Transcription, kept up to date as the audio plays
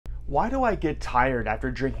Why do I get tired after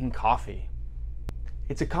drinking coffee?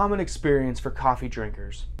 It's a common experience for coffee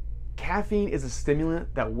drinkers. Caffeine is a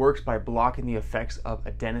stimulant that works by blocking the effects of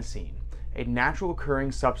adenosine, a natural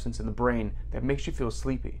occurring substance in the brain that makes you feel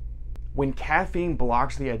sleepy. When caffeine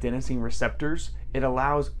blocks the adenosine receptors, it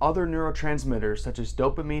allows other neurotransmitters such as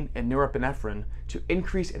dopamine and norepinephrine to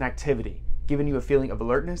increase in activity, giving you a feeling of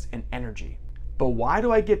alertness and energy. But why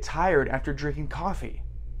do I get tired after drinking coffee?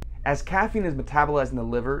 As caffeine is metabolized in the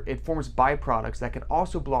liver, it forms byproducts that can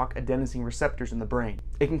also block adenosine receptors in the brain.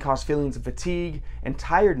 It can cause feelings of fatigue and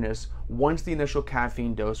tiredness once the initial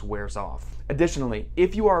caffeine dose wears off. Additionally,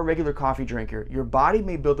 if you are a regular coffee drinker, your body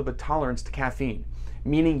may build up a tolerance to caffeine,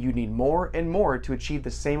 meaning you need more and more to achieve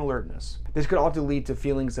the same alertness. This could also lead to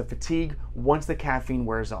feelings of fatigue once the caffeine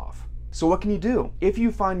wears off. So what can you do? If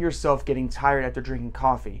you find yourself getting tired after drinking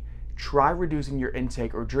coffee, try reducing your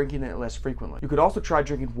intake or drinking it less frequently. You could also try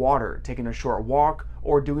drinking water, taking a short walk,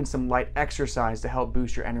 or doing some light exercise to help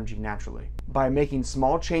boost your energy naturally. By making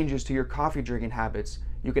small changes to your coffee drinking habits,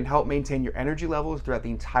 you can help maintain your energy levels throughout the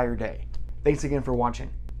entire day. Thanks again for watching.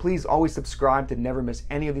 Please always subscribe to never miss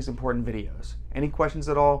any of these important videos. Any questions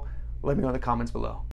at all, let me know in the comments below.